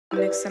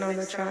Mixing on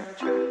the track.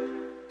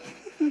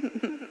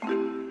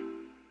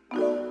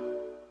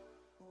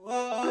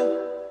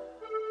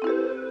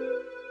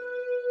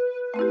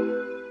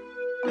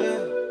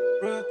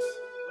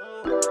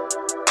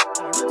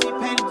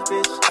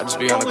 I just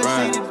be on the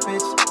grind.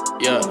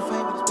 Yeah,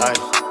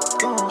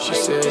 aye. She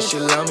said she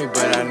love me,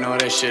 but I know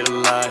that shit a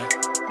lie.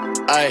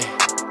 Aye,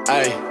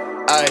 aye,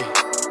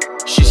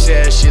 aye. She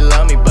said she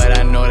love me, but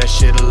I know that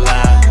shit a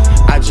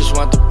lie. I just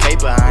want the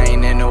paper, I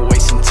ain't in no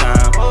wasting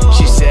time.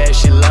 She said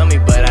she love me,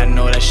 but I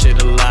know that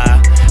shit a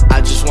lie.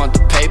 I just want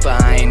the paper,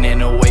 I ain't in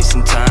no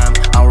wasting time.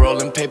 I'm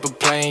rolling paper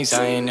planes,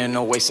 I ain't in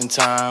no wasting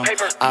time.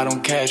 I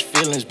don't catch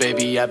feelings,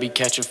 baby, I be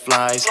catching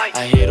flies.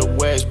 I hit a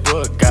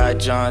Westbrook, got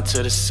John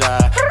to the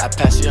side. I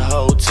pass your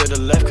hoe to the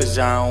left, cause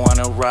I don't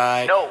wanna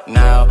ride.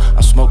 Now,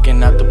 I'm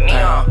smoking out the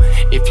pound.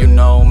 If you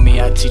know me,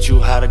 I teach you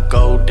how to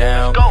go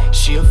down.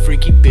 She a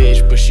freaky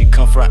bitch, but she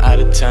come from out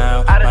of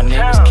town. My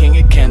name is King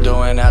of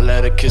Kendo, and I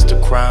let her kiss the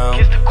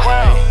crown.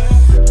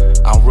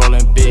 I'm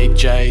rolling big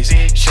J's.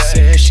 She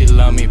said she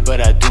love me, but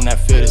I do not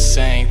feel the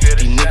same.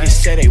 These niggas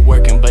say they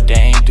working, but they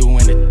ain't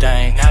doing a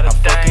thing. I'm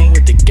fucking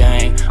with the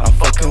gang, I'm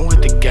fucking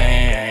with the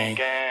gang.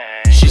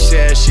 She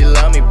said she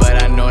love me,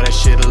 but I know that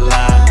shit a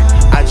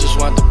lie. I just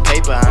want the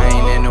paper, I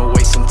ain't in no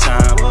wasting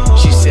time.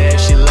 She said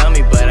she love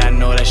me, but I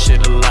know that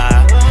shit a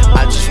lie.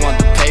 I just want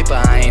the paper,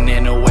 I ain't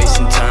in no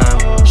wasting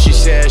time. She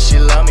said she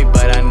love me,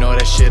 but I know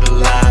that shit a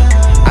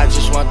lie. I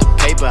just want the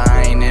paper,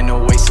 I ain't in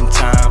no wasting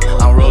time.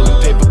 I'm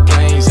rolling paper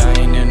planes, I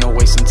ain't in no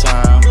wasting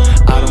time.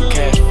 I don't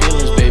catch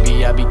feelings,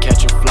 baby, I be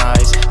catching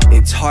flies.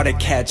 It's hard to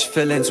catch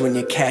feelings when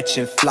you're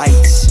catching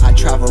flights. I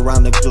travel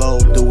around the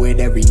globe, do it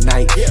every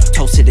night.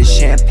 Toasted to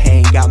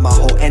champagne, got my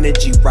whole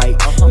energy right.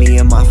 Me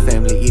and my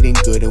family eating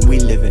good and we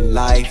living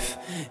life.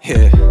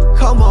 Yeah.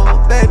 Come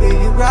on, baby,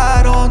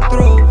 ride on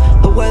through.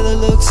 The weather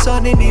looks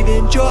sunny, need to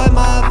enjoy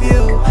my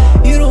view.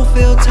 You don't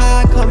feel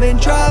tired, come and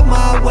drive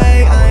my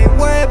way. I ain't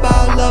worried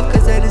about love,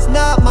 cause that is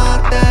not my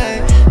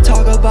thing.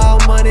 Talk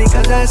about money,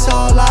 cause that's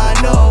all I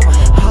know.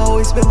 I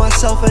always been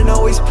myself and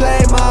always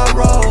play my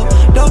role.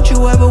 Don't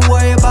you ever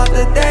worry about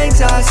the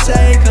things I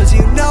say, cause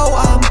you know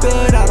I'm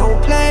good, I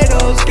don't play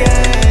those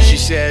games. She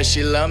said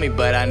she love me,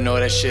 but I know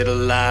that shit a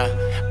lie.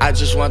 I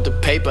just want the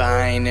paper,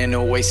 I ain't in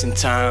no wasting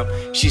time.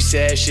 She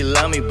said she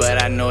love me,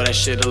 but I know that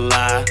shit a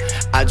lie.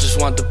 I just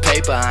want the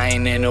paper, I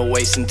ain't in no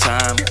wasting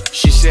time.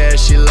 She said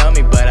she love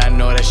me, but I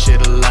know that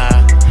shit a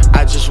lie.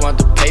 I just want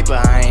the paper,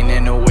 I ain't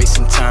in no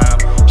wasting time.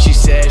 She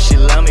said she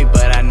love me,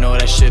 but I know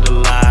that shit a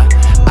lie.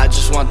 I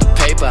just want the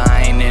paper,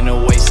 I ain't in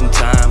no wasting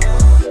time.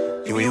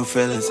 You and your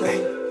feelings,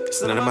 ayy,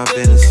 it's none of my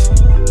business.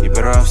 You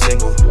better off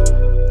single,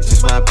 it's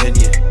just my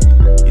opinion.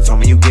 You told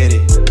me you get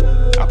it,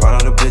 I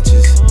brought all the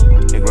bitches.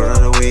 They brought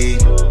all the weed,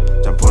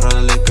 done put on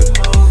the liquor.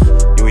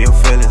 You and your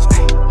feelings,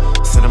 ayy,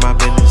 it's none of my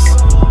business.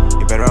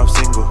 You better off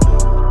single,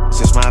 it's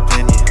just my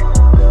opinion.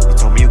 You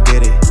told me you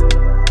get it,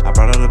 I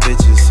brought all the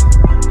bitches.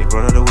 They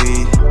brought all the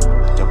weed,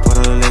 done put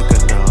on the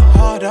liquor. No,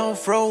 hard on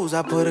froze,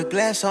 I put a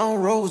glass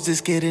on rose.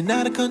 It's getting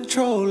out of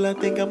control, I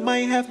think I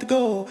might have to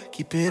go.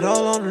 Keep it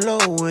all on the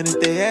low, and if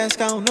they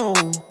ask, I don't know.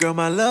 Girl,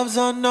 my love's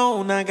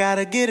unknown, I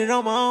gotta get it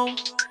on my own.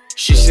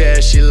 She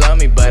said she love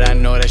me, but I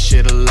know that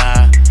shit a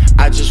lie.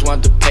 I just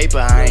want the paper,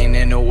 I ain't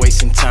in no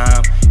wasting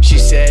time. She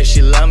said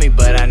she love me,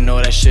 but I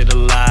know that shit a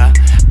lie.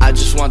 I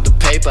just want the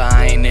paper,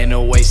 I ain't in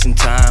no wasting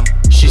time.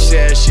 She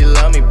said she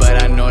love me,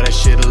 but I know that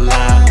shit a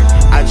lie.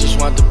 I just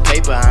want the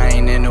paper,